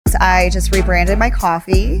Psychedelics. I just rebranded my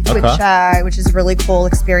coffee, which is a really cool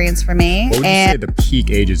experience for me. What would you say the peak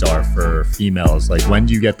ages are for females? Like, when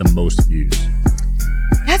do you get the most views?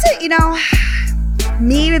 That's it,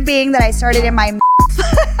 me being that I started in my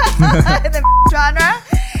the genre.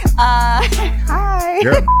 Hi.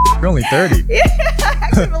 You're only 30. Yeah,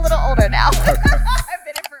 actually, I'm a little older now. I've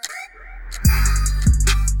been in for.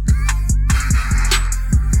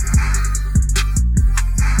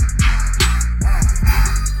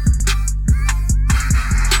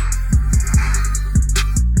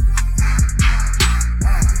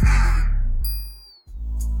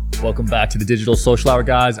 Welcome back to the Digital Social Hour,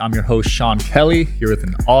 guys. I'm your host, Sean Kelly, here with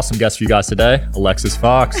an awesome guest for you guys today, Alexis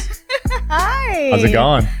Fawx. Hi. How's it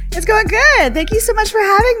going? It's going good. Thank you so much for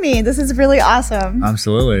having me. This is really awesome.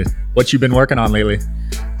 Absolutely. What you been working on lately?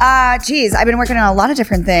 I've been working on a lot of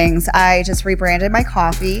different things. I just rebranded my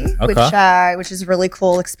coffee, which is a really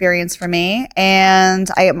cool experience for me. And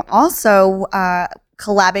I am also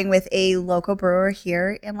collabing with a local brewer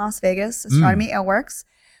here in Las Vegas, Astronomy Aleworks.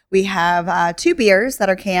 We have 2 beers that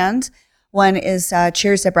are canned. One is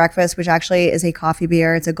Cheers to Breakfast, which actually is a coffee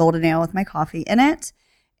beer. It's a golden ale with my coffee in it.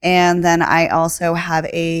 And then I also have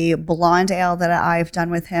a blonde ale that I've done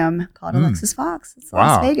with him called Alexis Fawx. It's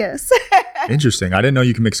Las Vegas. Interesting. I didn't know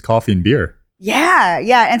you can mix coffee and beer. Yeah.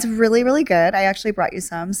 And it's really, really good. I actually brought you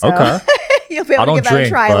some. So you'll be able to give that a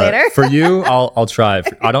try later. For you, I'll try it.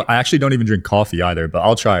 I actually don't even drink coffee either, but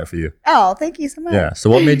I'll try it for you. Oh, thank you so much. Yeah. So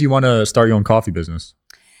what made you want to start your own coffee business?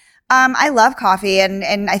 I love coffee,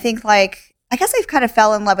 and I think I guess I've kind of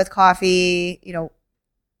fell in love with coffee,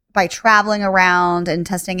 by traveling around and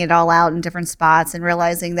testing it all out in different spots and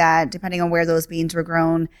realizing that depending on where those beans were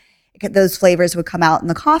grown, those flavors would come out in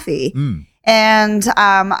the coffee. And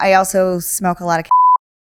I also smoke a lot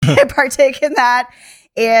of partake in that.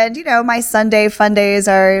 And, my Sunday fun days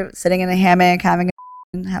are sitting in a hammock, having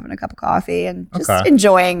a cup of coffee and just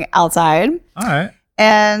enjoying outside. All right.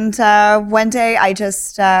 And one day I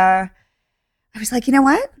was like, you know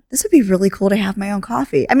what? This would be really cool to have my own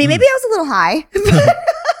coffee. I mean, maybe I was a little high, but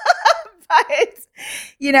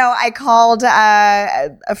I called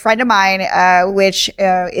a friend of mine, which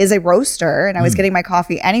is a roaster, and I was getting my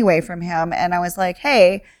coffee anyway from him. And I was like,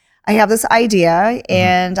 hey, I have this idea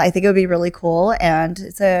and I think it would be really cool. And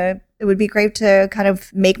it would be great to kind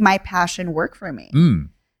of make my passion work for me.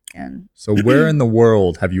 And so where in the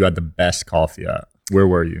world have you had the best coffee at? Where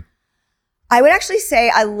were you? I would actually say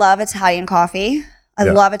I love Italian coffee. I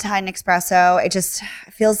love Italian espresso. It just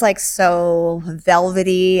feels like so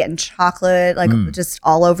velvety and chocolate, just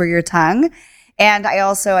all over your tongue. And I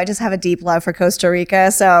just have a deep love for Costa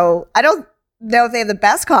Rica. So I don't know if they have the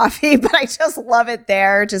best coffee, but I just love it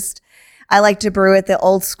there. I like to brew it the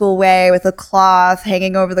old school way with a cloth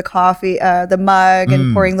hanging over the coffee, the mug,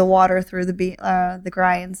 and pouring the water through the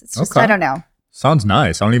grinds. It's just, I don't know. Sounds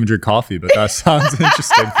nice. I don't even drink coffee, but that sounds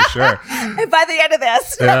interesting for sure. By the end of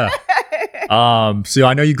this. Yeah. So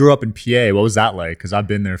I know you grew up in PA. What was that like? Because I've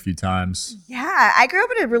been there a few times. Yeah. I grew up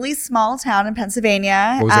in a really small town in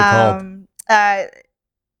Pennsylvania. What was it called?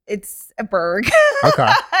 It's a burg.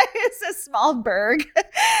 Okay. It's a small burg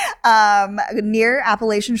near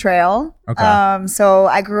Appalachian Trail. Okay. So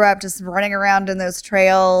I grew up just running around in those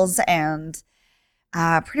trails and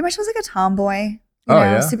pretty much was like a tomboy.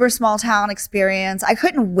 Super small town experience. I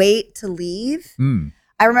couldn't wait to leave.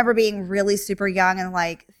 I remember being really super young and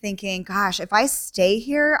thinking, gosh, if I stay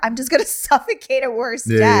here, I'm just going to suffocate a worse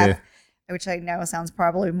death, which I know sounds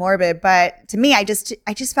probably morbid. But to me, I just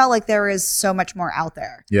felt like there is so much more out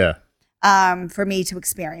there for me to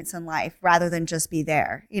experience in life rather than just be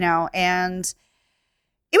there, and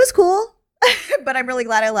it was cool. But I'm really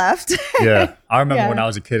glad I left. Yeah. I remember when I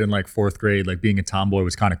was a kid in 4th grade, being a tomboy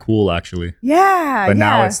was kind of cool actually. Yeah. But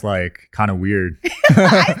now it's kind of weird.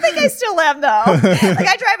 I think I still am though.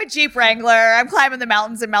 I drive a Jeep Wrangler. I'm climbing the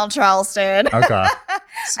mountains in Mount Charleston. Okay.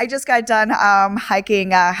 I just got done hiking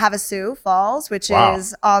Havasu Falls, which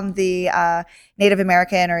is on the Native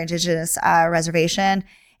American or Indigenous reservation.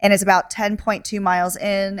 And it's about 10.2 miles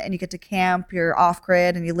in, and you get to camp. You're off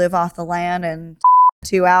grid and you live off the land and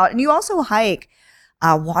 2 out. And you also hike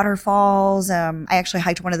waterfalls. I actually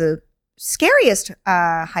hiked one of the scariest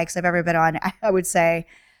hikes I've ever been on, I would say,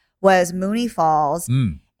 was Mooney Falls.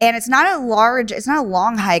 And it's not a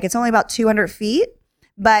long hike. It's only about 200 feet,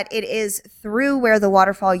 but it is through where the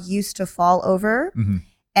waterfall used to fall over.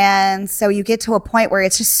 And so you get to a point where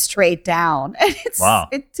it's just straight down.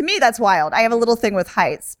 And to me, that's wild. I have a little thing with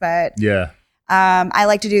heights, but I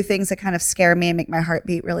like to do things that kind of scare me and make my heart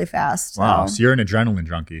beat really fast. Wow. So you're an adrenaline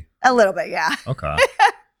junkie. A little bit, yeah. Okay.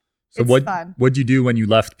 So what'd you do when you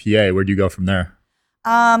left PA? Where'd you go from there?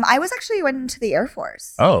 I was actually went into the Air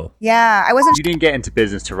Force. Oh. Yeah, I wasn't. You didn't get into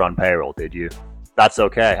business to run payroll, did you? That's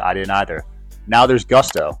okay. I didn't either. Now there's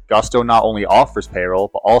Gusto. Gusto not only offers payroll,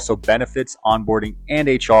 but also benefits, onboarding, and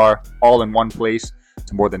HR all in one place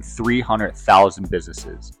to more than 300,000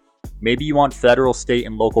 businesses. Maybe you want federal, state,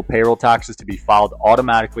 and local payroll taxes to be filed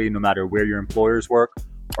automatically no matter where your employers work,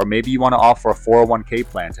 or maybe you want to offer a 401k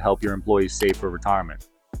plan to help your employees save for retirement.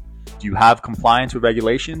 Do you have compliance with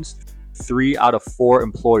regulations? 3 out of 4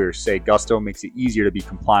 employers say Gusto makes it easier to be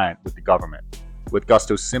compliant with the government. With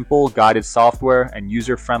Gusto's simple, guided software and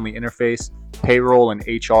user-friendly interface, payroll and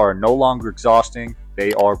HR are no longer exhausting,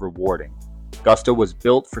 they are rewarding. Gusto was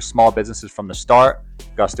built for small businesses from the start.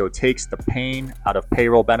 Gusto takes the pain out of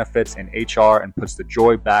payroll benefits and HR and puts the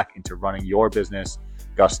joy back into running your business.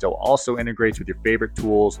 Gusto also integrates with your favorite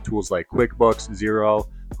tools like QuickBooks, Xero,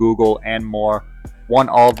 Google, and more. Want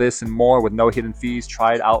all this and more with no hidden fees?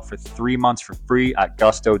 Try it out for 3 months for free at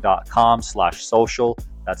gusto.com/social.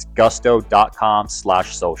 That's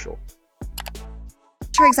gusto.com/social.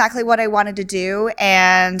 Sure exactly what I wanted to do,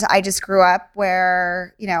 and I just grew up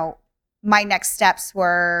where, my next steps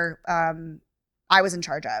were I was in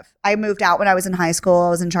charge of. I moved out when I was in high school. I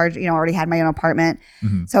was in charge, already had my own apartment.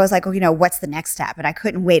 Mm-hmm. So I was like, what's the next step? And I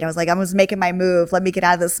couldn't wait. I was like, I was making my move. Let me get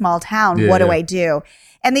out of this small town. What do I do?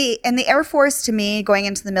 And the Air Force, to me, going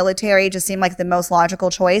into the military just seemed like the most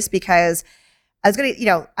logical choice, because I was going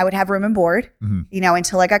to, I would have room and board,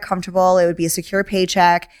 until I got comfortable. It would be a secure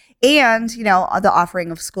paycheck. And, the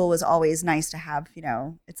offering of school was always nice to have,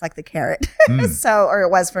 it's like the carrot. Or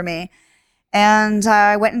it was for me. And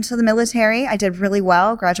I went into the military. I did really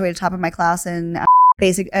well, graduated top of my class in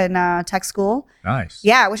tech school. Nice.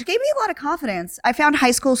 Yeah, which gave me a lot of confidence. I found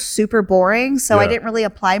high school super boring, so I didn't really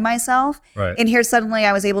apply myself. Right. And here suddenly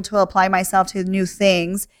I was able to apply myself to new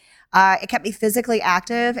things. It kept me physically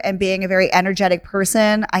active, and being a very energetic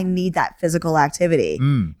person, I need that physical activity.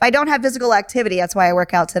 If I don't have physical activity, that's why I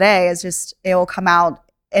work out today, it will come out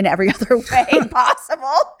in every other way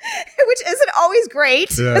possible, which isn't always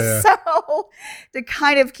great. Yeah. So to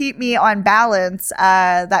kind of keep me on balance,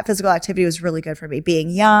 that physical activity was really good for me. Being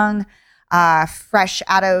young, fresh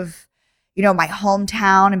out of, my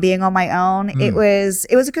hometown and being on my own, it was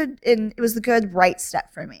the good right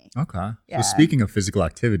step for me. Okay. Yeah. So speaking of physical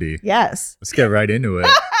activity, yes, let's get right into it.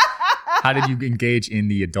 How did you engage in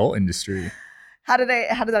the adult industry? How did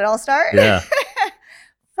that all start? Yeah.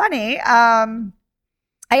 Funny.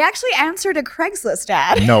 I actually answered a Craigslist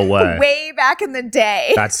ad. No way. Way back in the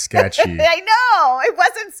day. That's sketchy. I know. It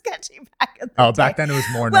wasn't sketchy back in the day. Oh, back then it was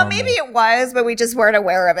more normal. Well, maybe it was, but we just weren't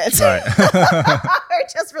aware of it. Right.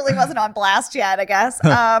 It just really wasn't on blast yet, I guess.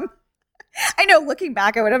 I know, looking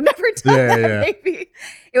back, I would have never done that. Maybe.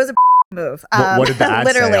 It was a move. What did the ad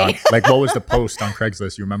literally say? What was the post on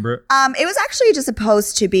Craigslist? You remember it? It was actually just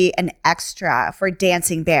supposed to be an extra for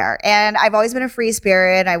Dancing Bear. And I've always been a free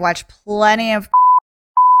spirit. I watched plenty of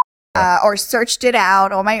or searched it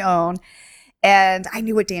out on my own, and I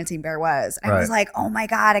knew what Dancing Bear was. I was like, oh my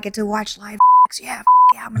God, I get to watch live. Yeah,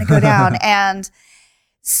 I'm gonna go down. And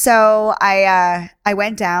so I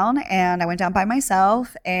went down, and I went down by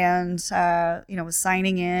myself, and was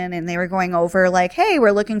signing in, and they were going over like, hey,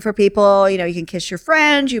 we're looking for people, you can kiss your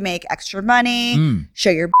friend, you make extra money,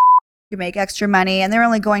 show your you make extra money. And they're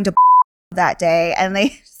only going to that day, and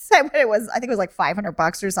they said what it was. I think it was like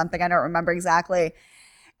 $500 or something. I don't remember exactly.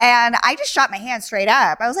 And I just shot my hand straight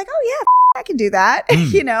up. I was like, oh yeah, I can do that,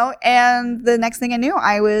 And the next thing I knew,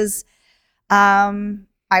 I was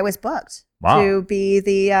booked to be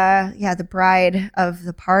the bride of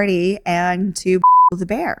the party and to the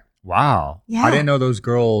bear. Wow. Yeah. I didn't know those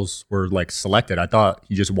girls were like selected. I thought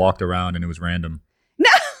you just walked around and it was random.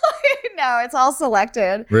 No, it's all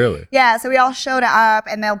selected. Really? Yeah. So we all showed up,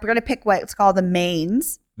 and we're going to pick what's called the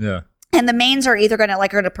mains. Yeah. And the mains are either going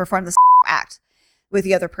to perform the act with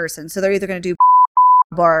the other person. So they're either going to do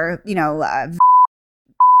or,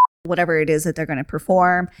 whatever it is that they're going to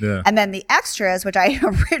perform. Yeah. And then the extras, which I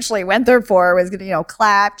originally went there for, was going to,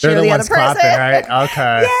 clap, cheer the other person. Clapping, right?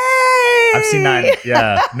 Okay. Yay! I've seen that.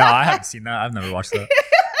 Yeah. No, I haven't seen that. I've never watched that.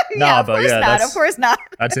 Of course not.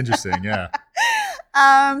 That's interesting. Yeah.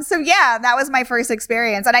 So yeah, that was my first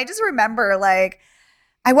experience. And I just remember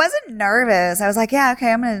I wasn't nervous. I was like, yeah,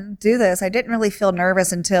 okay, I'm going to do this. I didn't really feel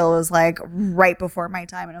nervous until it was right before my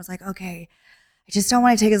time. And I was like, okay, I just don't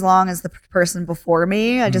want to take as long as the person before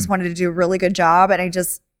me. I just wanted to do a really good job. And I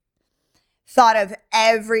just thought of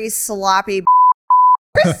every sloppy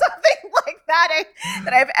or something like that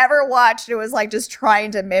I've ever watched. It was like just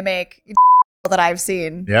trying to mimic that I've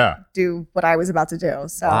seen do what I was about to do.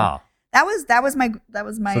 So wow. That was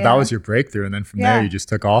my So that was your breakthrough, and then from there you just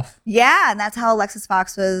took off. Yeah, and that's how Alexis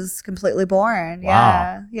Fawx was completely born.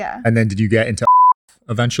 Wow. Yeah. And then did you get into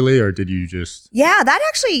eventually, or did you just? Yeah, that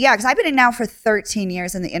actually, because I've been in now for 13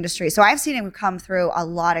 years in the industry. So I've seen him come through a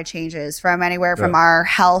lot of changes from anywhere from our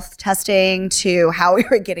health testing to how we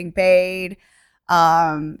were getting paid,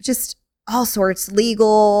 just all sorts,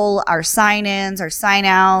 legal, our sign-ins, our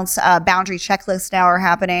sign-outs, boundary checklists now are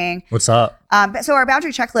happening. What's up? So our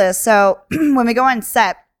boundary checklist. So when we go on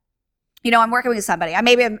set, I'm working with somebody. I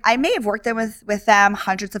may have worked with them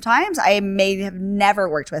hundreds of times. I may have never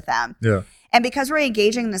worked with them. Yeah. And because we're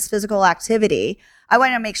engaging in this physical activity, I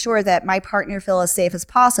want to make sure that my partner feels as safe as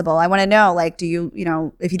possible. I want to know, like, do you,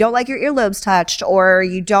 if you don't like your earlobes touched, or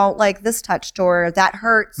you don't like this touched, or that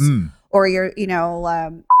hurts, or you're,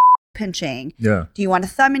 pinching. Yeah. Do you want a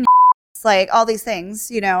thumb in your like all these things,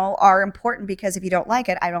 are important, because if you don't like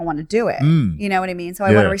it, I don't want to do it. You know what I mean? So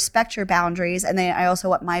I want to respect your boundaries. And then I also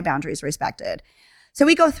want my boundaries respected. So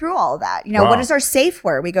we go through all of that. What is our safe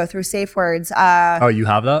word? We go through safe words. Oh, you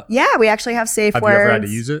have that? Yeah, we actually have safe words. Have you ever had to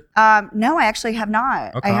use it? No, I actually have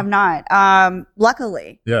not. Okay. I have not.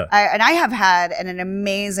 Luckily. Yeah. I have had an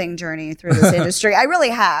amazing journey through this industry. I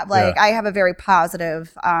really have. I have a very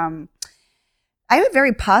positive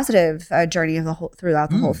journey of throughout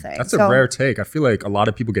the whole thing. That's a rare take. I feel like a lot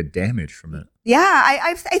of people get damaged from it. Yeah,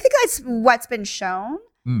 I think that's what's been shown.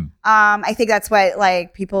 I think that's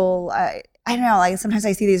what people. I don't know. Sometimes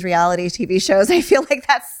I see these reality TV shows, and I feel like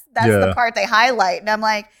that's the part they highlight, and I'm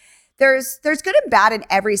like, there's good and bad in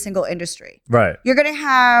every single industry. Right. You're gonna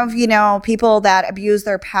have people that abuse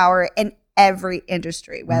their power in every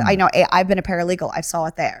industry. Well, I know I've been a paralegal. I saw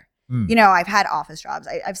it there. I've had office jobs.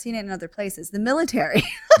 I've seen it in other places. The military,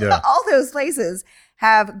 all those places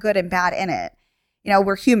have good and bad in it.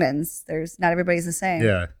 We're humans. Not everybody's the same.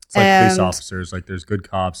 Yeah. It's like police officers. Like there's good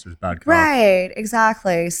cops, there's bad cops. Right.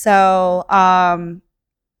 Exactly. So,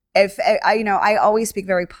 if I always speak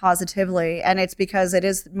very positively, and it's because it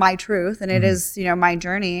is my truth, and it is, my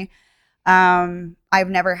journey. I've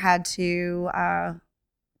never had to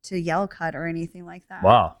yell cut or anything like that.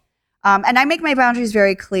 Wow. And I make my boundaries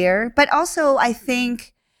very clear, but also I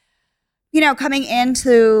think, coming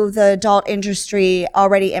into the adult industry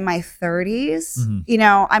already in my 30s,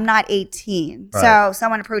 I'm not 18. Right. So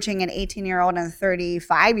someone approaching an 18-year-old and a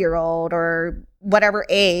 35-year-old or whatever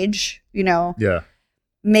age,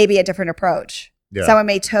 may be a different approach. Yeah. Someone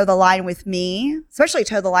may toe the line with me, especially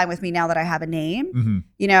toe the line with me now that I have a name,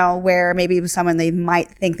 where maybe someone they might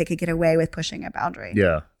think they could get away with pushing a boundary.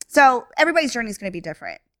 Yeah. So everybody's journey is going to be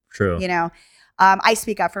different. True. I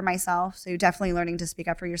speak up for myself. So you're definitely learning to speak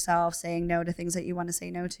up for yourself, saying no to things that you want to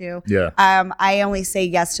say no to. Yeah. I only say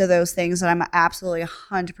yes to those things that I'm absolutely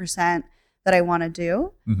 100% that I want to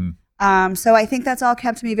do. So I think that's all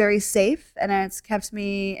kept me very safe, and it's kept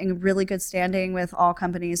me in really good standing with all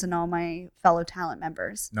companies and all my fellow talent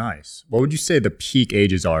members. Nice. What would you say the peak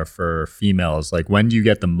ages are for females? Like, when do you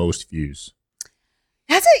get the most views?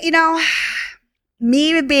 That's it.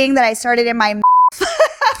 Me being that I started in my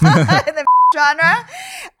in the genre.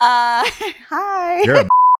 Hi. You're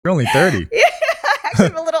only 30. Yeah, actually,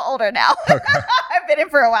 I'm a little older now. Okay. I've been in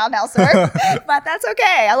for a while now, sir. But that's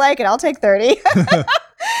okay. I like it. I'll take 30.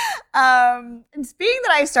 And being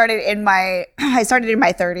that I started in my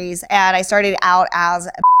 30s, and I started out as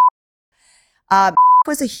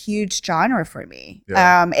was a huge genre for me.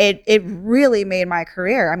 Yeah. It really made my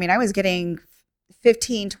career. I mean, I was getting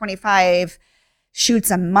 15, 25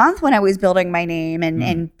 shoots a month when I was building my name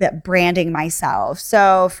and branding myself.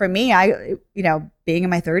 So for me, I being in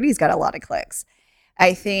my 30s got a lot of clicks.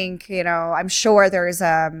 I think, I'm sure there's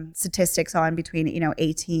statistics on between,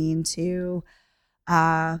 18 to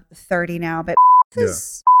 30 now, but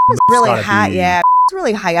it's really high. Yeah, it's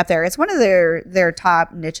really high up there. It's one of their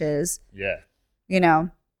top niches. Yeah.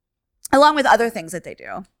 Along with other things that they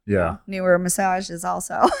do. Yeah. Newer massages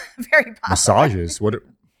also very popular. Massages? What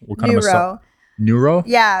kind of massage? Neuro?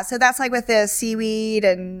 Yeah, so that's like with the seaweed,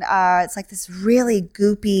 and it's like this really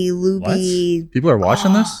goopy, looby. What? People are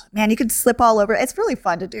watching this? Man, you could slip all over. It's really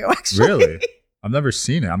fun to do, actually. Really? I've never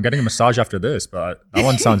seen it. I'm getting a massage after this, but that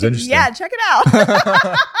one sounds interesting. Yeah, check it out.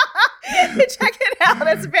 Check it out.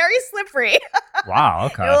 It's very slippery. Wow,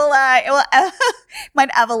 okay. Might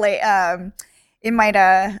elevate.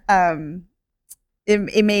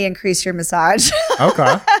 It may increase your massage.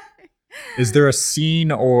 Okay. Is there a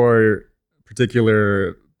scene or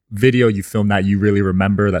particular video you filmed that you really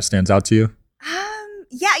remember that stands out to you?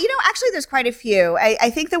 Yeah, actually there's quite a few. I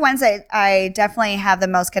think the ones that I definitely have the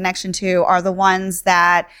most connection to are the ones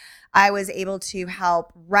that I was able to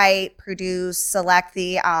help write, produce, select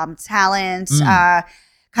the talent,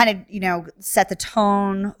 kind of, you know, set the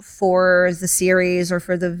tone for the series or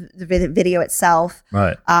for the video itself.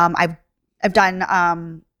 Right. I've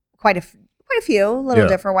done quite a few little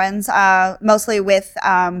different ones, mostly with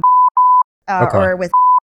or with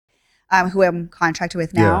who I'm contracted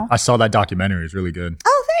with now. Yeah, I saw that documentary. It was really good.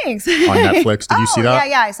 Oh, thanks. On Netflix. Did you see that?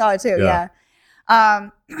 Yeah, I saw it too. Yeah.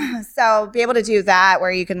 So be able to do that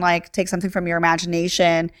where you can like take something from your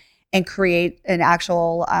imagination and create an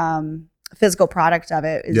actual physical product of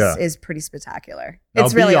it is pretty spectacular. Now,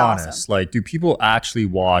 it's really be honest, awesome. like, do people actually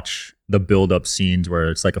watch the build-up scenes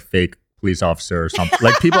where it's like a fake police officer or something?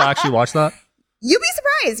 Like, people actually watch that? You'd be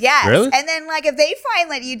surprised, yes. Really? And then, like, if they find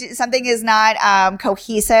that something is not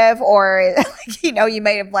cohesive, or like, you know, you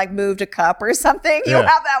may have like moved a cup or something, you have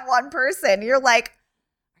that one person. You're like,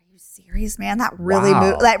 "Are you serious, man? That really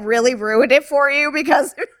that really ruined it for you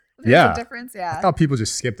because there's a difference." Yeah, I thought people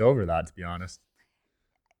just skipped over that, to be honest.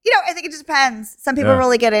 You know, I think it just depends. Some people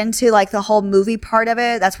really get into like the whole movie part of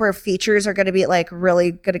it. That's where features are going to be like really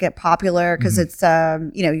going to get popular because it's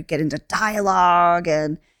you know, you get into dialogue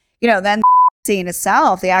and you know then. Scene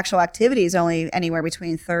itself, the actual activity is only anywhere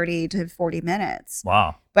between 30 to 40 minutes.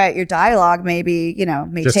 Wow. But your dialogue may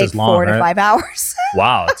Just take as long, 4 to 5 hours.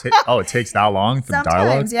 Wow. It takes that long for dialogue?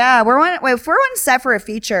 Sometimes, yeah. If we're on set for a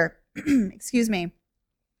feature, excuse me,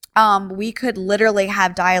 we could literally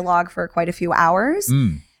have dialogue for quite a few hours.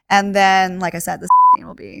 And then, like I said, the scene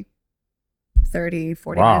will be 30,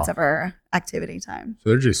 40 minutes of our activity time. So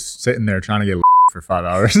they're just sitting there trying to get for 5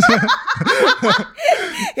 hours.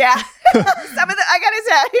 Yeah. I gotta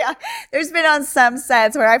say, yeah. There's been on some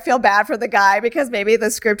sets where I feel bad for the guy because maybe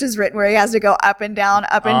the script is written where he has to go up and down.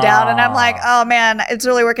 And I'm like, oh man, it's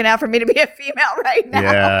really working out for me to be a female right now.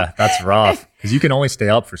 Yeah, that's rough. Because you can only stay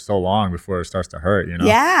up for so long before it starts to hurt, you know?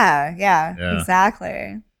 Yeah,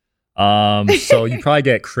 exactly. So you probably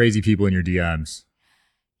get crazy people in your DMs.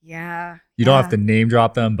 Yeah. You don't have to name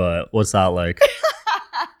drop them, but what's that like?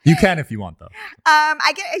 You can if you want, though.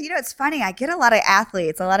 I get, you know, it's funny. I get a lot of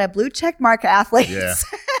athletes, a lot of blue check mark athletes. Yeah.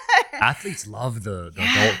 Athletes love the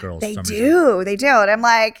adult girls. They do. And I'm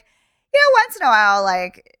like, you know, once in a while,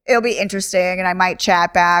 like, it'll be interesting and I might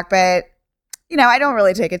chat back, but, you know, I don't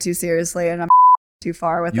really take it too seriously and I'm too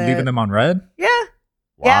far with it. You leaving them on red? Yeah.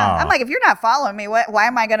 Wow. Yeah. I'm like, if you're not following me, why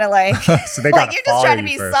am I going to like, so they like, you're just trying to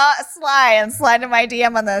be sly and slide to my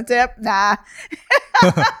DM on the tip? Nah.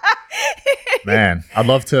 Man, I'd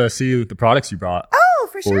love to see the products you brought. Oh,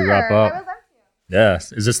 for before sure. we wrap up. I would love to.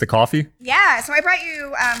 Yes. Is this the coffee? Yeah. So I brought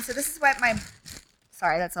you, so this is what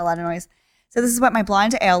sorry, that's a lot of noise. So this is what my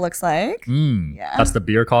blonde ale looks like. Yeah. That's the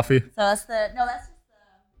beer coffee? So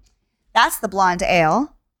that's the blonde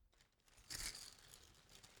ale.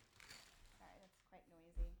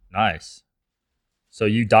 Nice. So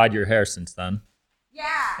you dyed your hair since then?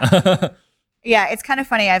 Yeah. Yeah, it's kind of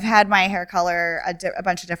funny. I've had my hair color a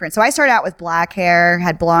bunch of different. So I started out with black hair,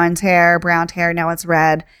 had blonde hair, brown hair. Now it's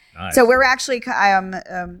red. Nice. So we're actually,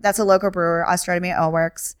 that's a local brewer, Astronomy Ale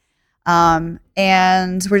Works. And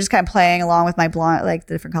we're just kind of playing along with my blonde, like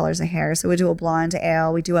the different colors of hair. So we do a blonde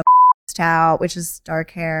ale. We do a stout, which is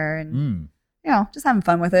dark hair. And, you know, just having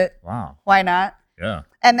fun with it. Wow. Why not? Yeah.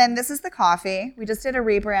 And then this is the coffee. We just did a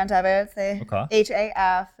rebrand of it. It's the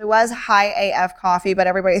HAF. It was high AF coffee, but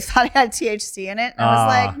everybody thought it had THC in it. And I was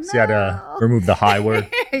like, no. So you had to remove the high word.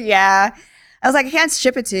 Yeah. I was like, I can't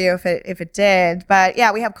ship it to you if it did. But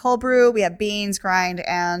yeah, we have cold brew, we have beans, grind,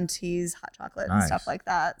 and teas, hot chocolate, and stuff like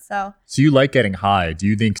that. So you like getting high. Do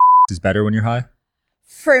you think is better when you're high?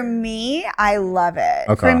 For me, I love it.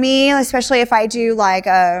 Okay. For me, especially if I do like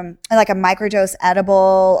a microdose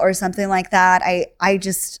edible or something like that, I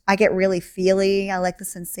get really feely. I like the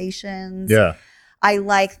sensations. Yeah. I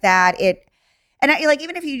like that like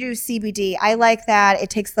even if you do CBD, I like that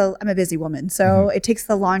it takes I'm a busy woman, so it takes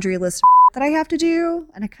the laundry list that I have to do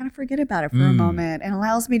and I kind of forget about it for a moment and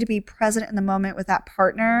allows me to be present in the moment with that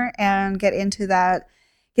partner and get into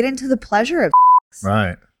the pleasure of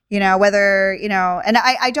right. You know, whether, you know, and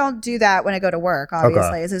I don't do that when I go to work,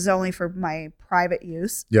 obviously. This is only for my private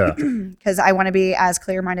use. Yeah. Because I want to be as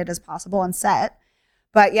clear-minded as possible on set.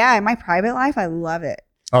 But yeah, in my private life, I love it.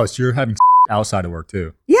 Oh, so you're having outside of work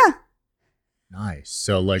too? Yeah. Nice.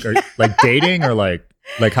 So like dating or like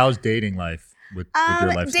how's dating life with your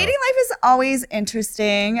lifestyle? Dating life is always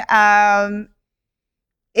interesting.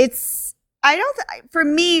 For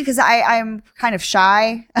me, because I'm kind of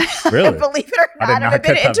shy. Really? Believe it or not, I'm a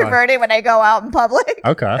bit introverted when I go out in public.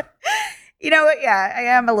 Okay. You know, yeah, I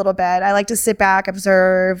am a little bit. I like to sit back,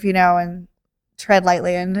 observe, you know, and tread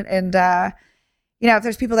lightly. And you know, if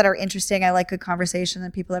there's people that are interesting, I like good conversation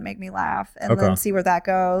and people that make me laugh and then see where that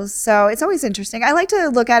goes. So it's always interesting. I like to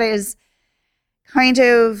look at it as kind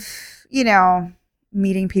of,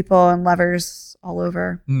 meeting people and lovers all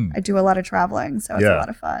over. I do a lot of traveling, so it's a lot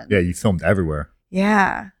of fun. Yeah, you filmed everywhere.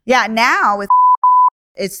 Yeah. Now with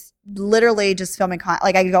it's literally just filming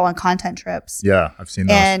like I go on content trips. Yeah, I've seen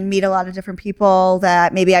those. And meet a lot of different people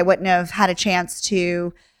that maybe I wouldn't have had a chance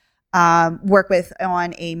to work with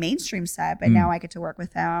on a mainstream set, but now I get to work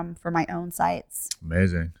with them for my own sites.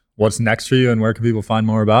 Amazing. What's next for you, and where can people find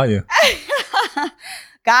more about you?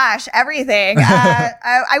 Gosh, everything.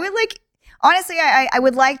 I would honestly, I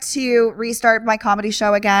would like to restart my comedy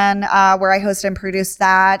show again, where I host and produce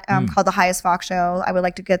that, called The Highest Fawx Show. I would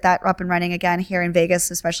like to get that up and running again here in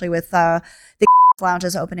Vegas, especially with the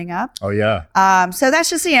lounges opening up. Oh, yeah. So that's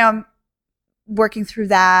just, working through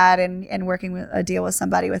that and working with a deal with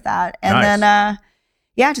somebody with that. And then,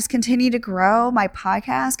 just continue to grow my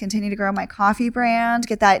podcast, continue to grow my coffee brand,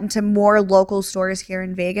 get that into more local stores here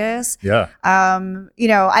in Vegas. Yeah.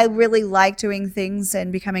 I really like doing things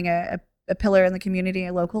and becoming a pillar in the community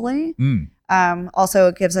locally. Also,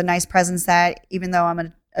 it gives a nice presence that even though I'm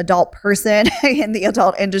an adult person in the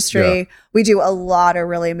adult industry, we do a lot of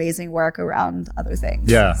really amazing work around other things.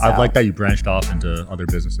 Yeah, so. I like that you branched off into other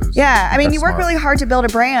businesses. Yeah, I mean, you work smart. really hard to build a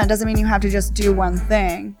brand. Doesn't mean you have to just do one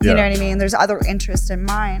thing. You know what I mean? There's other interests in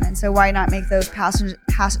mind. And so why not make those passions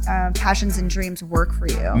and dreams work for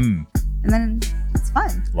you? And then it's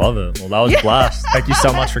fun. Love it. Well, that was a blast. Thank you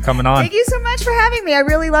so much for coming on. Thank you so much for having me. I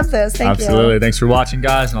really love this. Thank you. Absolutely. Thanks for watching,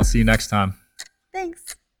 guys, and I'll see you next time.